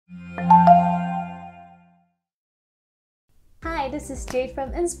this is Jade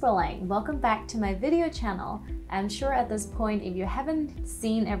from Inspirlang. Welcome back to my video channel. I'm sure at this point, if you haven't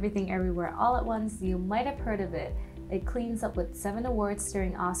seen Everything Everywhere All at Once, you might have heard of it. It cleans up with 7 awards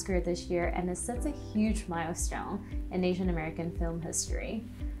during Oscar this year and it sets a huge milestone in Asian American film history.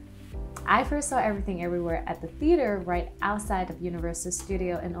 I first saw Everything Everywhere at the theater right outside of Universal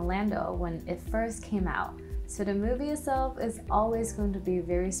Studio in Orlando when it first came out. So the movie itself is always going to be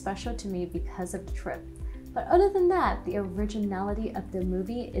very special to me because of the trip. But other than that, the originality of the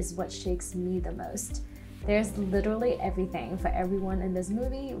movie is what shakes me the most. There's literally everything for everyone in this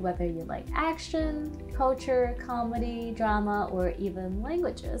movie, whether you like action, culture, comedy, drama, or even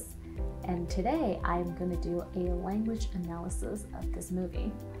languages. And today, I'm going to do a language analysis of this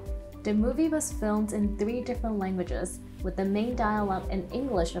movie. The movie was filmed in 3 different languages, with the main dialogue in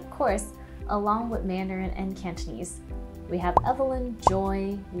English, of course, along with Mandarin and Cantonese. We have Evelyn,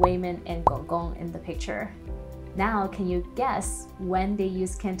 Joy, Wayman, and Gong Gong in the picture. Now, can you guess when they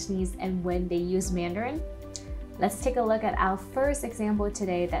use Cantonese and when they use Mandarin? Let's take a look at our first example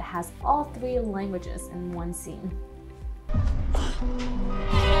today that has all 3 languages in one scene.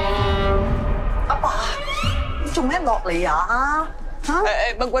 阿爸，你做咩落嚟啊？嚇？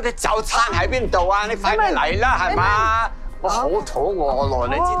乜我哋早餐喺邊度啊？你快啲嚟啦，係嘛？我好肚餓咯，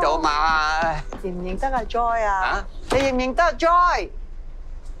你知道嘛？認唔認得阿 Joy 啊？你認唔認得阿 Joy？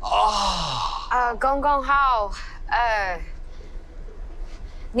 刚刚好，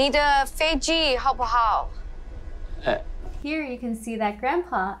你的飞机好不好？ Here you can see that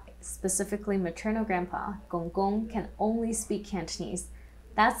grandpa, specifically maternal grandpa, Gong Gong, can only speak Cantonese.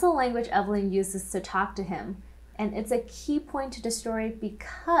 That's the language Evelyn uses to talk to him. And it's a key point to the story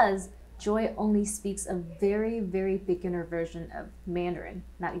because Joy only speaks a very, very beginner version of Mandarin,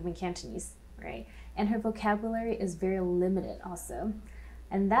 not even Cantonese, right? And her vocabulary is very limited also.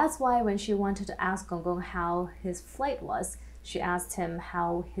 And that's why when she wanted to ask Gong Gong how his flight was, she asked him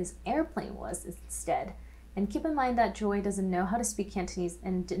how his airplane was instead. And keep in mind that Joy doesn't know how to speak Cantonese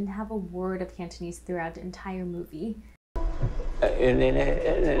and didn't have a word of Cantonese throughout the entire movie.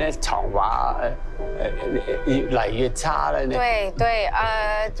 你長話越嚟越差啦！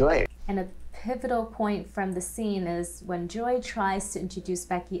對。 And a pivotal point from the scene is when Joy tries to introduce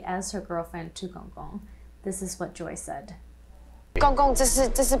Becky as her girlfriend to Gong Gong. This is what Joy said. 公公，这是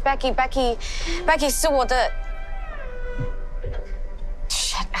Becky 是我的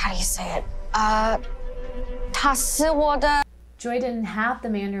Shit, how do you say it? 她是我的 Joy didn't have the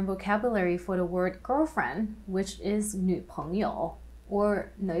Mandarin vocabulary for the word girlfriend, which is 女朋友 or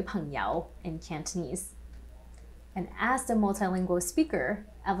女朋友 in Cantonese. And as the multilingual speaker,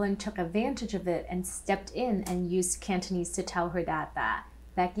 Evelyn took advantage of it and stepped in and used Cantonese to tell her dad that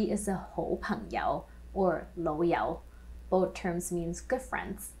Becky is a 好朋友 or 老友. Both terms means good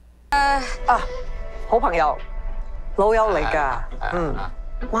friends. 好朋友，老友嚟㗎。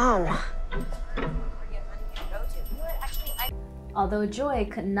Mom. Although Joy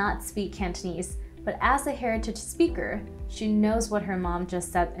could not speak Cantonese, but as a heritage speaker, she knows what her mom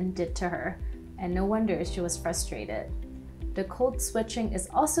just said and did to her, and no wonder she was frustrated. The code switching is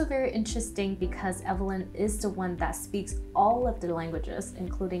also very interesting because Evelyn is the one that speaks all of the languages,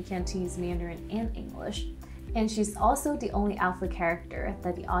 including Cantonese, Mandarin, and English. And she's also the only alpha character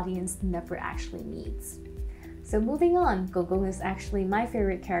that the audience never actually meets. So moving on, Gong Gong is actually my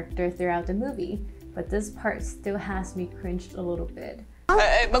favorite character throughout the movie, but this part still has me cringed a little bit.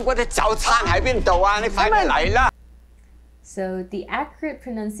 乜我哋早餐喺邊度啊？你快啲嚟啦！ So the accurate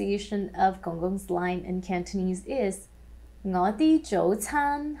pronunciation of Gong Gong's line in Cantonese is 我啲早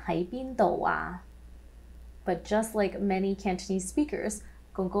餐喺邊度啊? But just like many Cantonese speakers,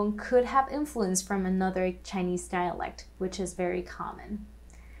 Gong Gong could have influence from another Chinese dialect, which is very common.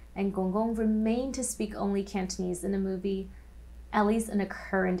 And Gong Gong remained to speak only Cantonese in the movie, at least in the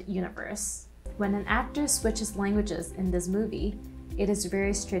current universe. When an actor switches languages in this movie, it is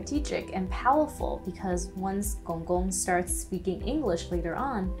very strategic and powerful because once Gong Gong starts speaking English later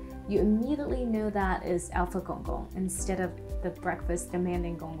on, you immediately know that is Alpha Gong Gong instead of the breakfast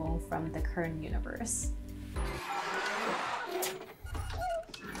demanding Gong Gong from the current universe.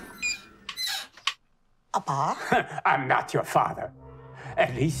 I'm not your father.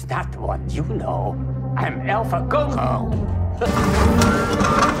 At least not the one you know. I'm Alpha Gong Gong.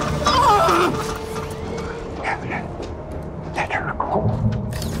 Evelyn, let her go.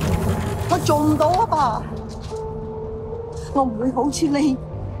 我做唔到啊，爸。我唔會好似你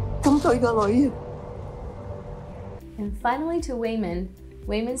咁對個女。 And finally to Wayman.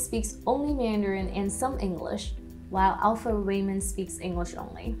 Wayman speaks only Mandarin and some English, while Alpha Wayman speaks English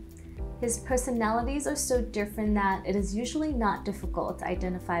only. His personalities are so different that it is usually not difficult to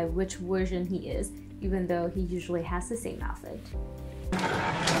identify which version he is, even though he usually has the same outfit.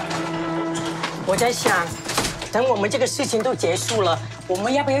 我在想，等我们这个事情都结束了，我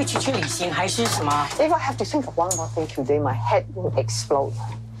们要不要一起去旅行，还是什么？ If I have to think of one more thing today, my head will explode.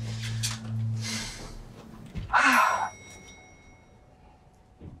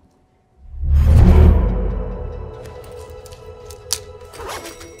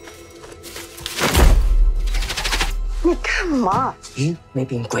 你干嘛？ You may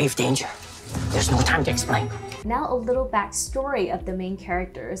be in grave danger. There's no time to explain. Now a little backstory of the main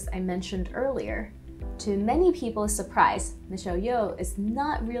characters I mentioned earlier. To many people's surprise, Michelle Yeoh is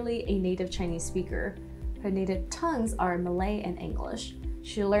not really a native Chinese speaker. Her native tongues are Malay and English.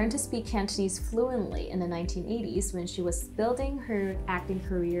 She learned to speak Cantonese fluently in the 1980s when she was building her acting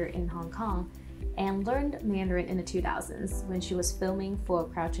career in Hong Kong, and learned Mandarin in the 2000s when she was filming for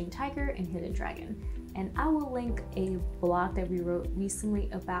Crouching Tiger and Hidden Dragon. And I will link a blog that we wrote recently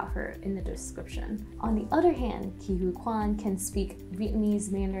about her in the description. On the other hand, Ki Hu Kwan can speak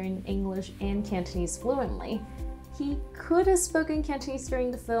Vietnamese, Mandarin, English, and Cantonese fluently. He could have spoken Cantonese during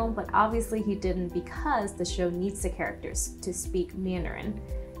the film, but obviously he didn't because the show needs the characters to speak Mandarin.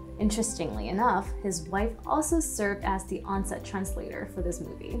 Interestingly enough, his wife also served as the on-set translator for this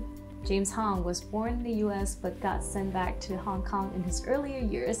movie. James Hong was born in the US but got sent back to Hong Kong in his earlier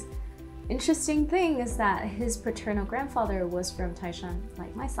years. Interesting thing is that his paternal grandfather was from Taishan,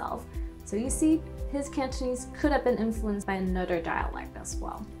 like myself. So you see, his Cantonese could have been influenced by another dialect as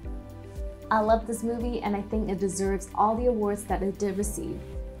well. I love this movie and I think it deserves all the awards that it did receive.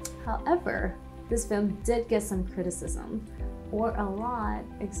 However, this film did get some criticism, or a lot,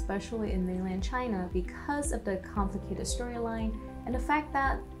 especially in mainland China, because of the complicated storyline and the fact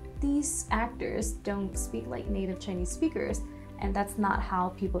that these actors don't speak like native Chinese speakers, and that's not how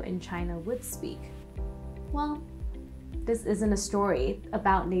people in China would speak. Well, this isn't a story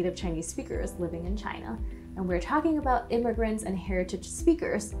about native Chinese speakers living in China, and we're talking about immigrants and heritage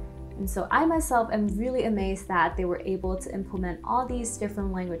speakers. And so I myself am really amazed that they were able to implement all these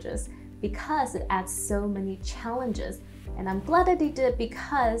different languages because it adds so many challenges. And I'm glad that they did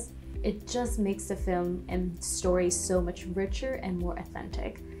because it just makes the film and story so much richer and more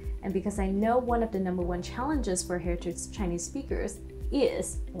authentic. And because I know one of the #1 challenges for heritage Chinese speakers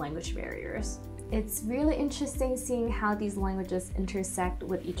is language barriers. It's really interesting seeing how these languages intersect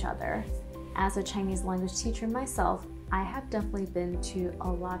with each other. As a Chinese language teacher myself, I have definitely been to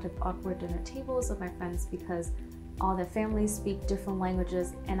a lot of awkward dinner tables with my friends because all their families speak different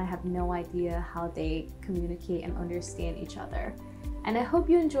languages and I have no idea how they communicate and understand each other. And I hope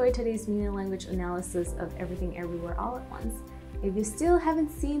you enjoyed today's media language analysis of Everything Everywhere All at Once. If you still haven't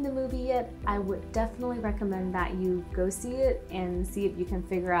seen the movie yet, I would definitely recommend that you go see it and see if you can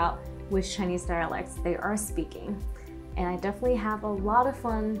figure out which Chinese dialects they are speaking. And I definitely have a lot of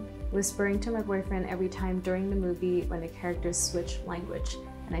fun whispering to my boyfriend every time during the movie when the characters switch language,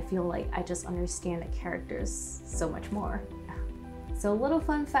 and I feel like I just understand the characters so much more. So a little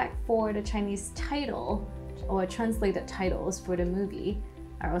fun fact for the Chinese title, or translated titles for the movie,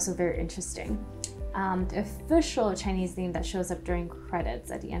 are also very interesting. The official Chinese name that shows up during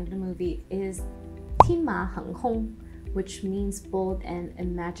credits at the end of the movie is 天马行空, which means bold and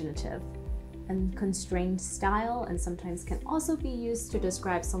imaginative. Unconstrained style, and sometimes can also be used to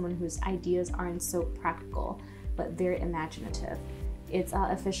describe someone whose ideas aren't so practical, but very imaginative. It's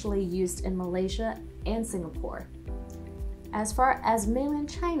officially used in Malaysia and Singapore. As far as mainland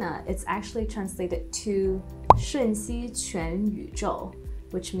China, it's actually translated to 瞬息全宇宙,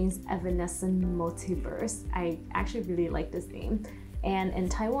 which means evanescent multiverse. I actually really like this name. And in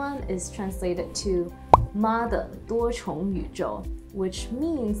Taiwan, it's translated to 妈的多重宇宙, which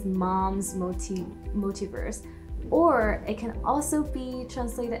means mom's multiverse. Or it can also be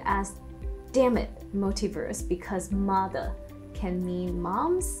translated as damn it multiverse, because 妈的 can mean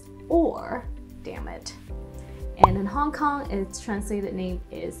moms or damn it. And in Hong Kong, its translated name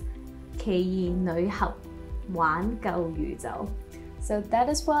is 奇異女俠玩救宇宙. So that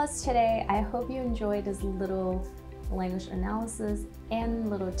is for us today. I hope you enjoyed this little language analysis and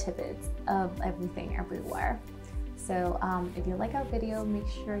little tidbits of everything everywhere. So if you like our video, make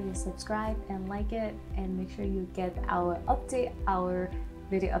sure you subscribe and like it, and make sure you get our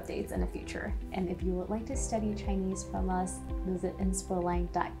video updates in the future. And if you would like to study Chinese from us, visit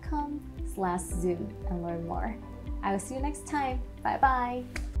inspirlang.com/zoom and learn more. I will see you next time. Bye bye.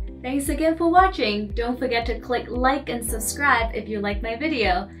 Thanks again for watching. Don't forget to click like and subscribe if you like my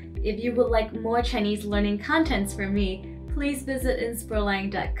video. If you would like more Chinese learning contents from me, please visit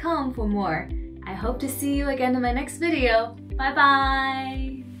inspirlang.com for more. I hope to see you again in my next video. Bye bye!